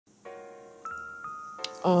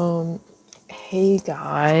Hey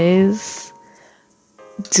guys,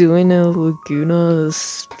 doing a Lagoona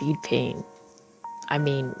speed paint. I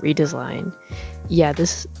mean, redesign. Yeah,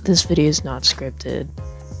 this video is not scripted.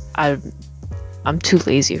 I'm too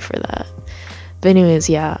lazy for that. But anyways,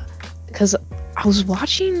 yeah, because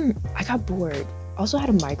I got bored. I also had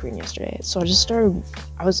a migraine yesterday, so I just started.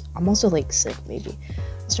 I'm also like sick, maybe.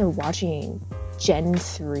 I started watching Gen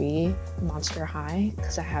 3 Monster High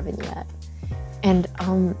because I haven't yet, and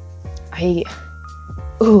I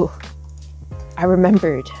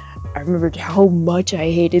remembered how much I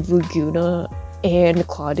hated Lagoona and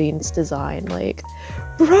Claudine's design. Like,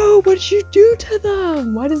 bro, what did you do to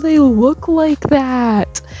them? Why do they look like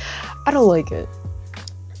that? I don't like it.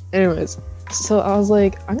 Anyways, so I was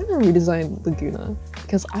like, I'm gonna redesign Lagoona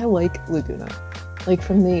because I like Lagoona. Like,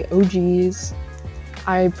 from the OGs,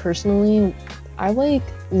 I like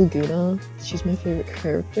Lagoona. She's my favorite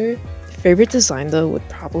character. Favorite design though would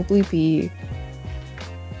probably be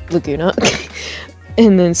Lagoona.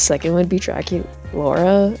 And then second would be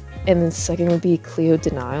Laura, and then second would be Cleo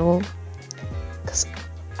Denial, because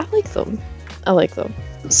I like them.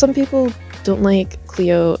 Some people don't like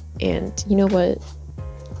Cleo, and you know what,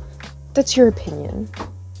 that's your opinion.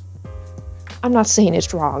 I'm not saying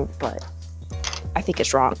it's wrong, but I think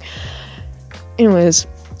it's wrong. Anyways,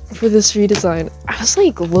 for this redesign, I was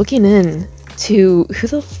like looking in to who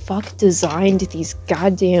the fuck designed these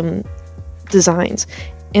goddamn designs,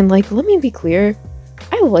 and like, let me be clear,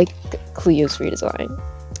 I like Cleo's redesign.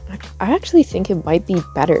 I actually think it might be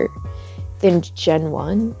better than Gen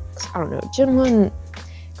 1. I don't know, Gen 1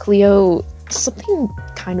 Cleo, something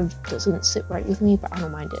kind of doesn't sit right with me, but I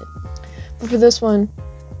don't mind it. But for this one,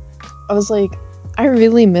 I was like, I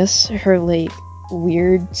really miss her like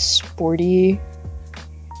weird sporty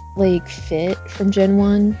like fit from Gen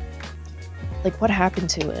 1. Like, what happened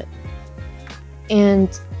to it?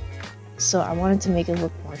 And so I wanted to make it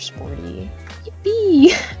look more sporty.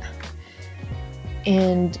 Yippee!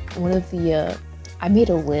 And one of the, I made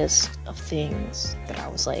a list of things that I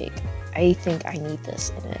was like, I think I need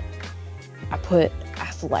this in it. I put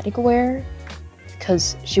athletic wear,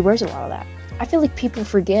 because she wears a lot of that. I feel like people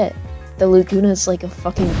forget that Lagoona is like a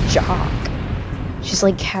fucking jock. She's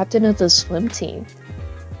like captain of the swim team.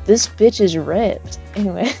 This bitch is ripped.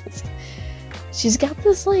 Anyways, she's got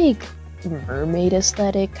this like mermaid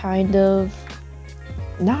aesthetic, kind of.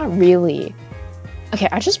 Not really. Okay,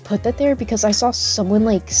 I just put that there because I saw someone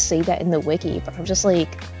like say that in the wiki, but I'm just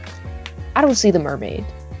like, I don't see the mermaid.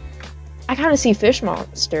 I kind of see fish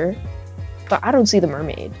monster, but I don't see the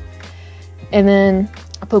mermaid. And then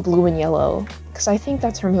I put blue and yellow because I think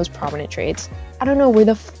that's her most prominent traits. I don't know where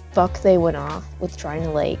the fuck they went off with trying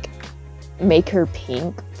to like make her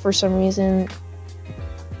pink for some reason,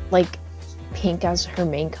 like pink as her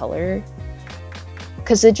main color,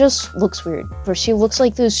 because it just looks weird. But she looks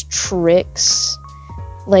like those Trix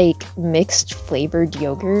like mixed flavored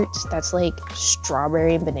yogurt that's like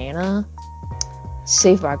strawberry and banana.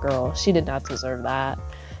 Save my girl, she did not deserve that.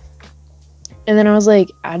 And then I was like,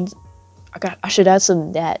 I should add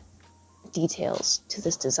some net details to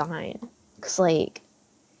this design, because like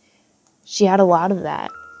she had a lot of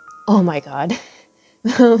that. Oh my god.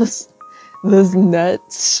 those net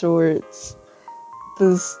shorts,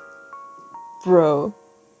 bro,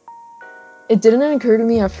 it didn't occur to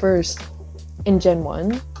me at first in Gen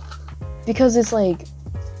 1 because it's like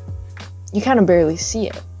you kind of barely see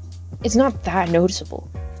it. It's not that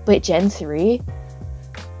noticeable. But Gen 3,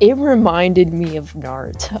 it reminded me of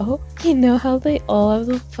Naruto. You know how they all have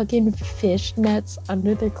the fucking fish nets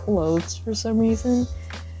under their clothes for some reason?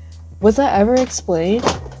 Was that ever explained?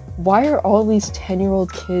 Why are all these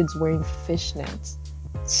 10-year-old kids wearing fishnets?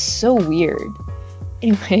 It's so weird.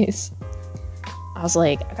 Anyways, I was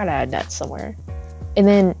like, I gotta add that somewhere. And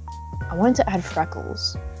then I wanted to add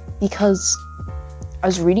freckles because I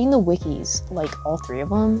was reading the wikis, like all three of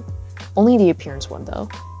them, only the appearance one though,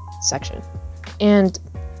 section. And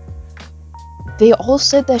they all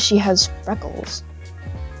said that she has freckles.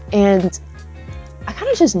 And I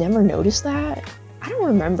kind of just never noticed that. I don't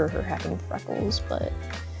remember her having freckles, but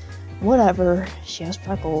whatever, she has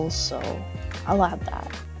freckles, so I'll add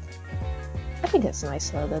that. I think it's nice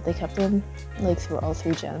though that they kept them like through all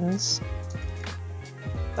three gens.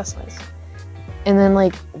 That's nice. And then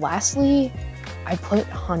like lastly, I put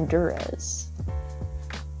Honduras.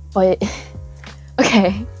 But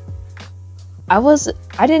okay,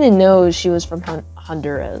 I didn't know she was from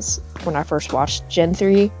Honduras when I first watched Gen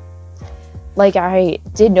 3. Like, I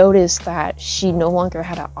did notice that she no longer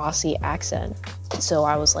had an Aussie accent. So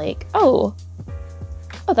I was like, oh,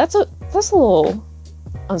 that's a little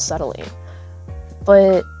unsettling.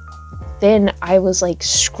 But then I was like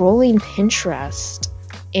scrolling Pinterest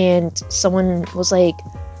and someone was like,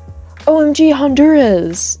 OMG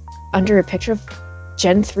Honduras, under a picture of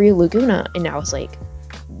Gen 3 Lagoona, and I was like,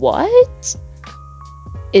 what?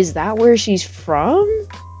 Is that where she's from?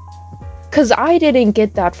 Because I didn't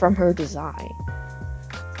get that from her design.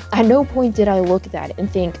 At no point did I look at that and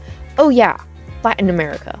think, oh yeah, Latin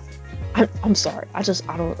America. I'm sorry, I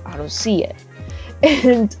don't see it.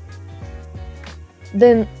 And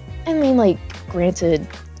then, I mean, like, granted,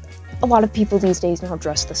 a lot of people these days now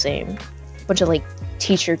dress the same. Bunch of like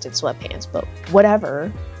t-shirts and sweatpants, but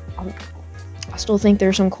whatever. I still think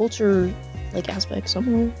there's some culture like aspect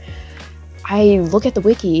somewhere. I look at the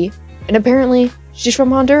wiki, and apparently she's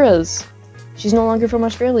from Honduras. She's no longer from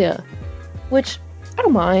Australia, which I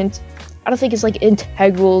don't mind. I don't think it's like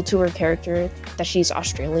integral to her character that she's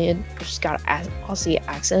Australian. She's got an Aussie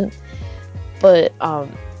accent, but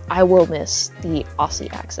I will miss the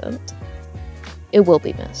Aussie accent. It will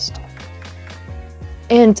be missed.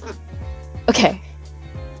 And okay,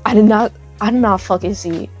 I did not fucking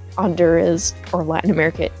see Honduras or Latin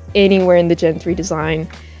America anywhere in the Gen 3 design,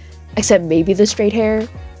 except maybe the straight hair,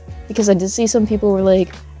 because I did see some people were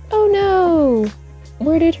like, oh no,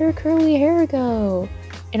 where did her curly hair go?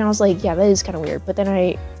 And I was like, yeah, that is kind of weird. But then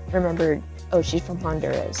I remembered, oh, she's from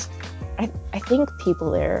Honduras. I think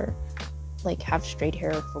people there like have straight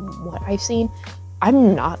hair from what I've seen.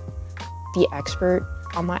 I'm not the expert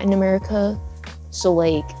on Latin America, so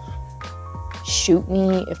like, shoot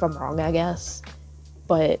me if I'm wrong, I guess.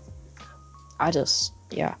 But I just,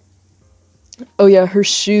 yeah. Oh yeah, her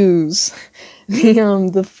shoes.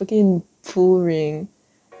 The fucking pool ring.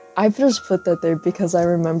 I just put that there because I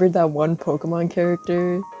remembered that one Pokemon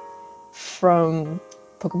character from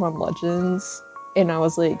Pokemon Legends, and I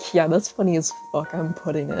was like, yeah, that's funny as fuck, I'm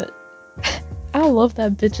putting it. I love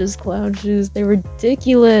that bitch's clown shoes, they're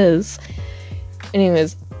ridiculous.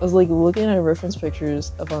 Anyways, I was like looking at reference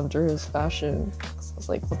pictures of Honduras fashion. So I was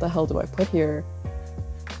like, what the hell do I put here?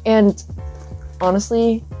 And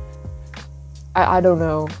honestly, I don't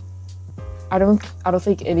know. I don't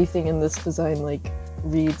think anything in this design like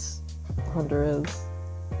reads Honduras.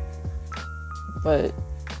 But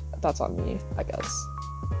that's on me, I guess.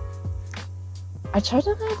 I tried to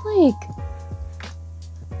add like,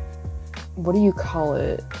 what do you call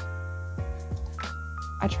it?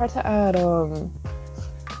 I tried to add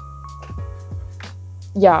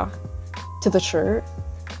yeah, to the shirt,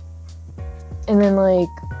 and then like,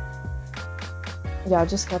 yeah, I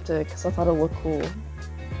just kept it because I thought it looked cool.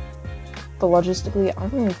 But logistically, I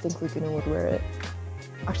don't really think Lagoona would wear it.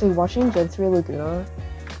 Actually, watching Gen 3 Lagoona,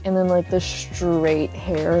 and then like the straight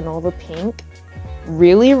hair and all the pink,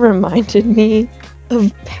 really reminded me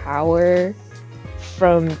of Power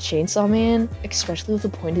from Chainsaw Man, especially with the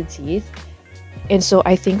pointed teeth. And so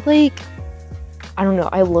I think like, I don't know,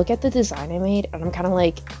 I look at the design I made and I'm kind of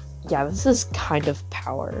like, yeah, this is kind of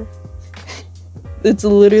Power. It's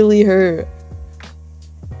literally her.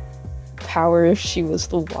 Power if she was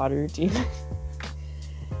the water demon.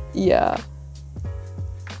 Yeah.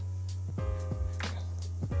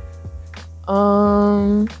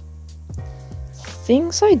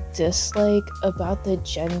 Things I dislike about the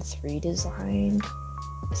Gen 3 design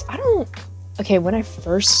is okay, when I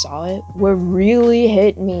first saw it, what really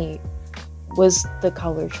hit me was the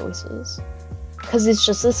color choices. Because it's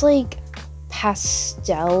just this like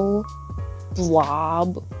pastel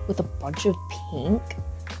blob with a bunch of pink.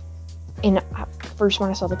 And at first when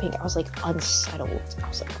I saw the pink, I was like unsettled. I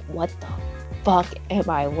was like, what the fuck am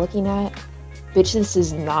I looking at? Bitch, this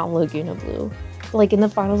is not Lagoona Blue. But like in the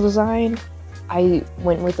final design, I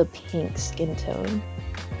went with a pink skin tone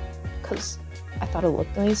because I thought it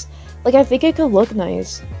looked nice. Like, I think it could look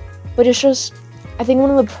nice, but it's just, I think one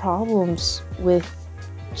of the problems with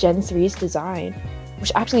Gen 3's design,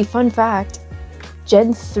 which actually, fun fact,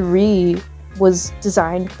 Gen 3 was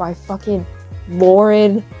designed by fucking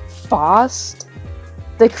Lauren Faust,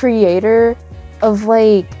 the creator of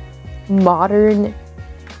like modern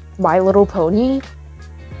My Little Pony.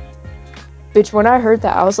 Bitch, when I heard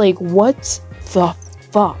that, I was like, what the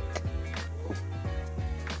fuck?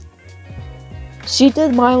 She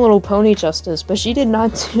did My Little Pony justice, but she did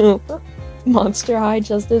not do Monster High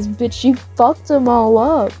justice. Bitch, she fucked them all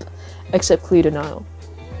up. Except krita.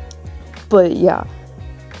 But yeah,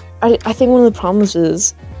 I think one of the problems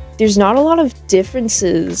is there's not a lot of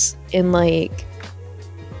differences in like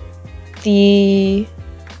the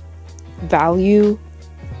value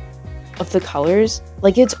of the colors.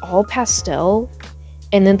 Like, it's all pastel,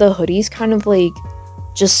 and then the hoodie's kind of like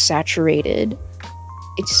just saturated.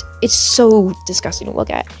 It's so disgusting to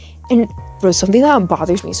look at. And bro, something that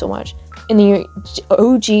bothers me so much, in the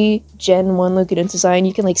OG Gen 1 Lagoona design,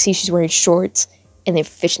 you can like see she's wearing shorts and then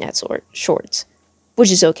fishnet shorts,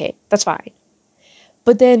 which is okay. That's fine.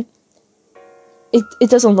 But then it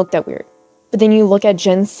doesn't look that weird. But then you look at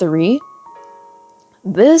Gen 3,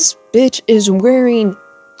 this bitch is wearing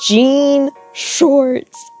jean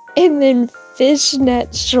shorts and then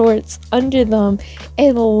fishnet shorts under them,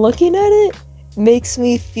 and looking at it makes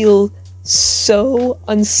me feel so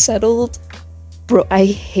unsettled. Bro, I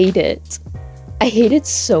hate it. I hate it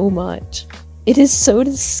so much. It is so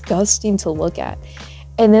disgusting to look at.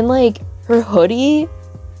 And then like her hoodie,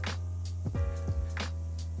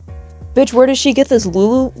 bitch, where does she get this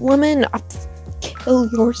Lululemon? Kill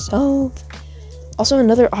yourself. Also,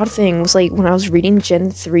 another odd thing was like when I was reading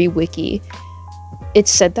Gen 3 wiki, it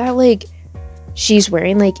said that like she's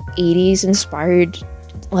wearing like 80s inspired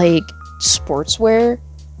like sportswear,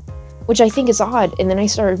 which I think is odd. And then I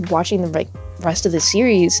started watching the like rest of the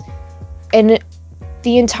series, and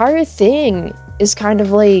the entire thing is kind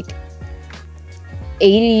of like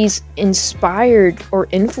 80s inspired or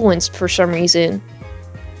influenced for some reason,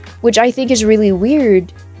 which I think is really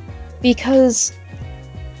weird because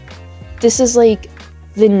this is like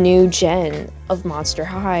the new gen of Monster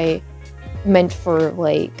High, meant for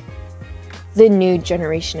like the new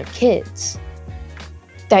generation of kids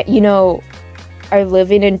that, you know, are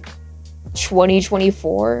living in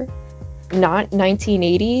 2024, not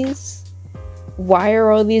 1980s. Why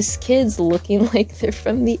are all these kids looking like they're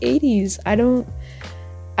from the 80s? I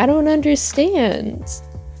don't understand.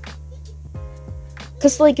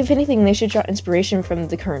 Because like, if anything, they should draw inspiration from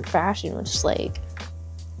the current fashion, which is like,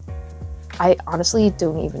 I honestly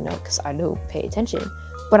don't even know because I don't pay attention.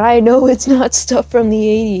 But I know it's not stuff from the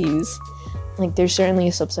 80s. Like, there's certainly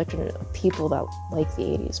a subsection of people that like the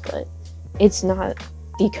 80s, but it's not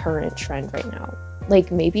the current trend right now.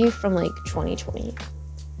 Like, maybe from like 2020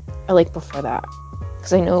 or like before that.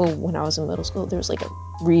 Because I know when I was in middle school, there was like a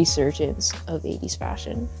resurgence of 80s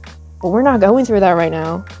fashion. But we're not going through that right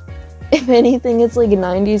now. If anything, it's like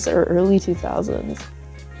 90s or early 2000s.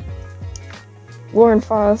 Lauren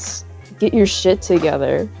Foss, get your shit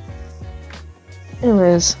together.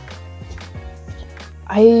 Anyways,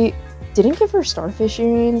 I didn't give her starfish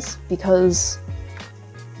earrings because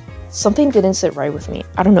something didn't sit right with me.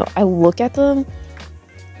 I don't know. I look at them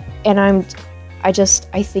and I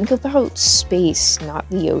think about space, not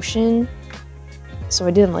the ocean. So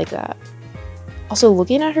I didn't like that. Also,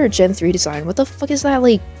 looking at her Gen 3 design, what the fuck is that,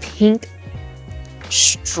 like, pink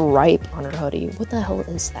stripe on her hoodie? What the hell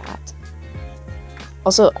is that?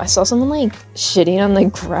 Also, I saw someone, like, shitting on the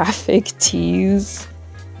graphic tees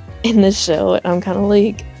in the show, and I'm kind of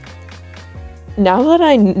like, now that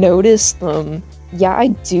I notice them, yeah, I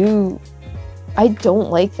don't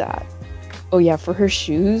like that. Oh yeah, for her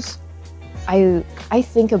shoes, I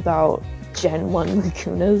think about Gen 1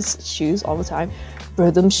 Lagoona's shoes all the time.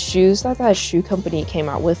 Bro, them shoes that shoe company came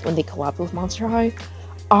out with when they collabed with Monster High,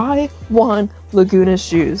 I want Lagoona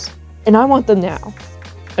shoes, and I want them now.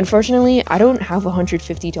 Unfortunately, I don't have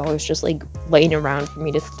 $150 just like laying around for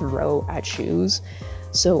me to throw at shoes,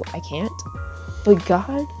 so I can't. But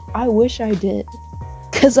God, I wish I did,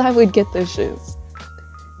 because I would get those shoes.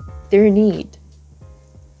 They're a need.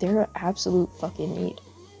 They're an absolute fucking need.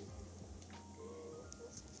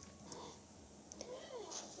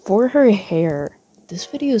 For her hair, this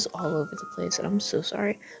video is all over the place, and I'm so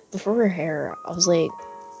sorry. But for her hair, I was like,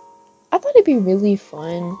 I thought it'd be really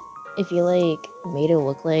fun if you like made it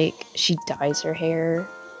look like she dyes her hair.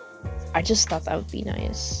 I just thought that would be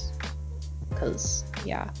nice. Cause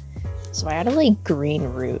yeah. So I added like green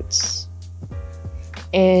roots.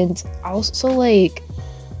 And also like,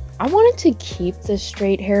 I wanted to keep the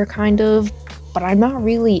straight hair kind of, but I'm not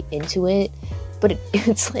really into it. But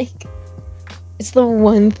it's like, it's the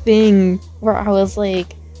one thing where I was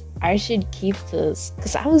like, I should keep this.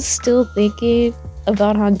 Cause I was still thinking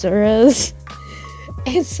about Honduras.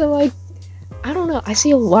 And so I don't know, I see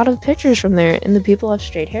a lot of pictures from there and the people have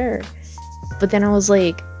straight hair. But then I was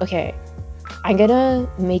like, okay, I'm gonna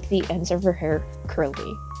make the ends of her hair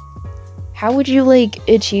curly. How would you like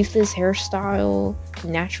achieve this hairstyle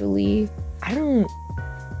naturally? I don't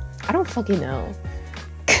fucking know.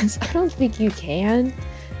 Cause I don't think you can.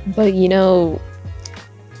 But you know,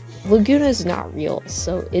 Lagoona is not real,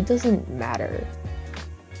 so it doesn't matter.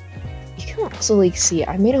 You can also like see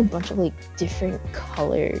I made a bunch of like different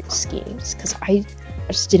color schemes because I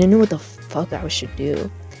just didn't know what the fuck I should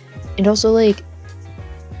do. And also like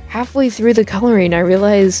halfway through the coloring I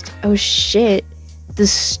realized, oh shit,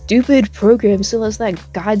 this stupid program still has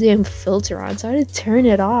that goddamn filter on, so I had to turn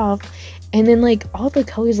it off. And then like all the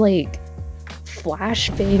colors like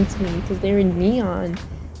flashbanged me because they were neon.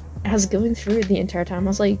 I was going through it the entire time. I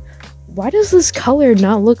was like, why does this color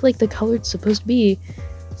not look like the color it's supposed to be?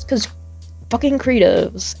 It's because fucking Krita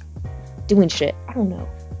was doing shit. I don't know.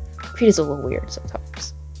 Krita's a little weird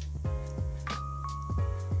sometimes.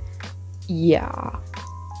 Yeah.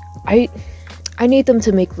 I need them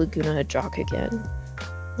to make Lagoona a jock again.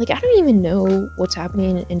 Like, I don't even know what's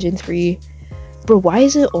happening in Gen 3. But why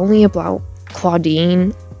is it only about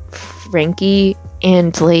Claudine, Frankie,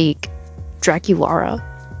 and, like, Draculara?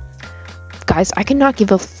 Guys, I cannot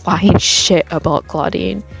give a flying shit about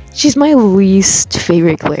Claudine. She's my least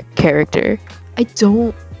favorite character. I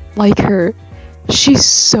don't like her. She's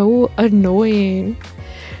so annoying.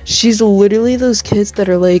 She's literally those kids that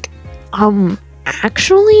are like,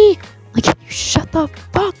 actually? Like, you shut the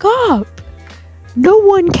fuck up! No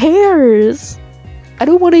one cares! I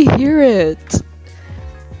don't want to hear it.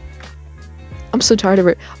 I'm so tired of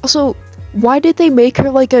her. Also, why did they make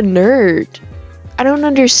her like a nerd? I don't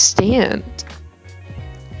understand.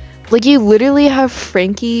 Like, you literally have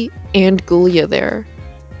Frankie and Gulia there.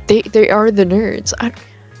 They are the nerds.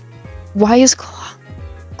 Why is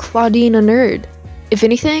Claudine a nerd? If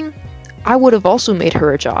anything, I would have also made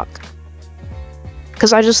her a jock.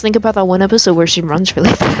 Because I just think about that one episode where she runs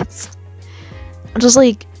really fast. I'm just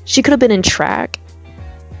like, she could have been in track.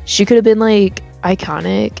 She could have been, like,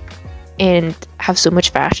 iconic and have so much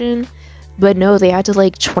fashion. But no, they had to,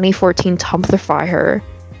 like, 2014 Tumblrify her.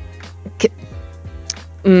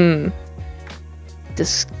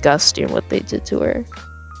 Disgusting what they did to her.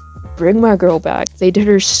 Bring my girl back. They did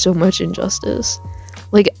her so much injustice.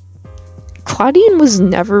 Like, Claudine was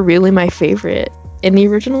never really my favorite in the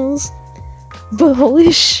originals. But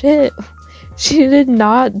holy shit, she did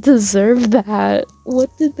not deserve that.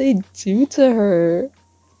 What did they do to her?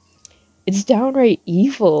 It's downright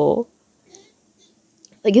evil.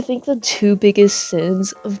 Like, I think the two biggest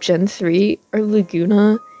sins of Gen 3 are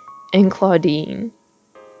Lagoona and Claudine.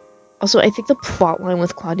 Also, I think the plotline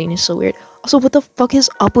with Claudine is so weird. Also, what the fuck is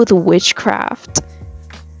up with witchcraft?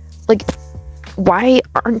 Like, why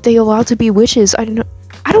aren't they allowed to be witches? I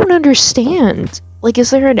don't understand. Like,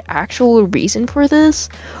 is there an actual reason for this?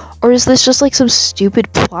 Or is this just like some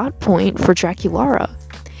stupid plot point for Draculara?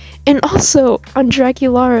 And also, on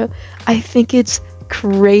Draculara, I think it's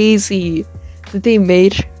crazy that they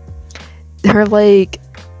made her like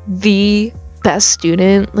the best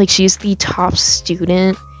student. Like, she's the top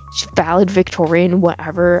student. She's valedictorian,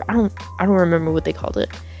 whatever. I don't remember what they called it.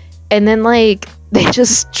 And then, like, they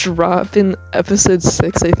just drop in episode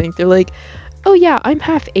 6, I think. They're like, oh yeah, I'm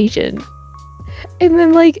half Asian. And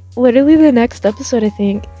then, like, literally the next episode, I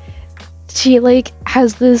think, she, like,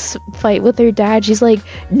 has this fight with her dad. She's like,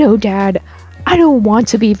 no, Dad, I don't want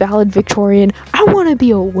to be valedictorian. I want to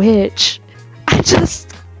be a witch.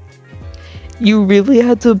 You really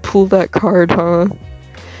had to pull that card, huh?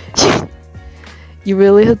 You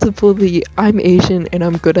really had to pull the I'm Asian and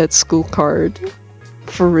I'm good at school card.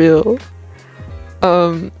 For real.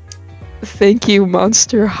 Thank you,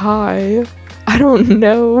 Monster High. I don't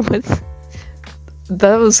know, but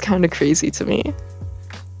that was kind of crazy to me.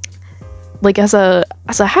 Like, as a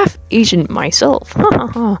half Asian myself,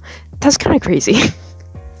 that's kind of crazy.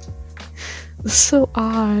 So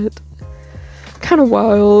odd. Kind of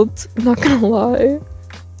wild, not gonna lie.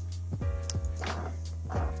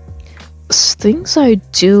 Things I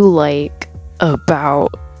do like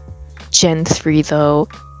about Gen 3 though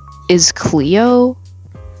is Cleo.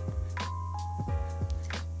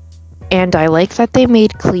 And I like that they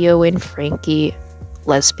made Cleo and Frankie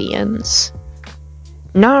lesbians.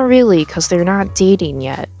 Not really, because they're not dating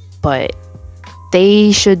yet, but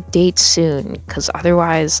they should date soon, because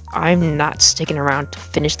otherwise I'm not sticking around to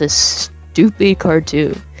finish this stupid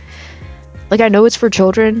cartoon. Like, I know it's for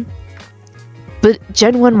children, but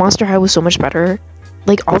Gen 1 Monster High was so much better.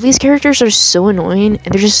 Like, all these characters are so annoying,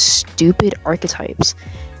 and they're just stupid archetypes.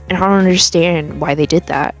 And I don't understand why they did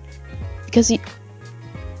that. Because,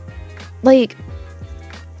 like,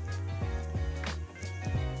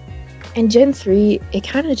 in Gen 3, it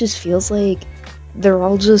kind of just feels like they're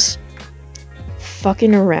all just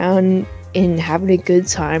fucking around and having a good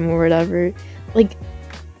time or whatever. Like,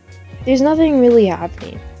 there's nothing really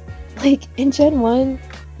happening. Like, in Gen 1,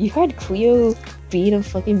 you had Cleo being a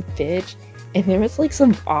fucking bitch, and there was, like,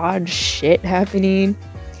 some odd shit happening.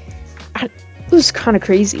 It was kind of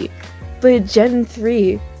crazy. But Gen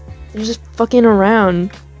 3, they're just fucking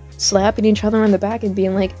around, slapping each other on the back and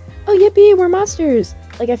being like, oh, yippee, we're monsters!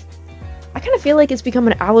 Like, I kind of feel like it's become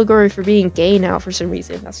an allegory for being gay now for some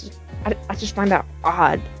reason. I just find that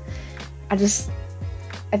odd. I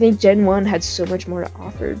think Gen 1 had so much more to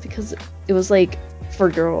offer because it was, like, for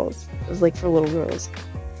girls. It was, like, for little girls.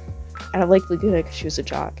 And I liked Lagoona because she was a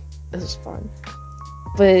jock. this is fun.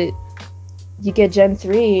 But you get Gen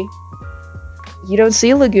 3, you don't see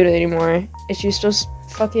Lagoona anymore, and she's just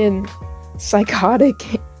fucking psychotic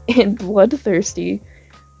and bloodthirsty,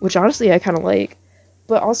 which honestly I kind of like.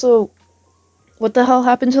 But also, what the hell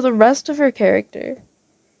happened to the rest of her character?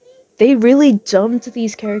 They really dumbed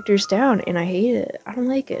these characters down, and I hate it. I don't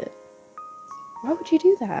like it. Why would you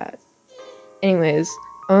do that? Anyways,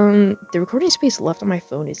 the recording space left on my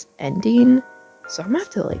phone is ending, so I'm gonna have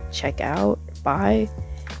to, like, check out. Bye.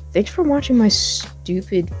 Thanks for watching my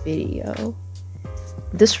stupid video.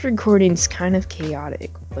 This recording's kind of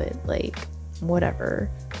chaotic, but, like, whatever.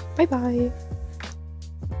 Bye-bye.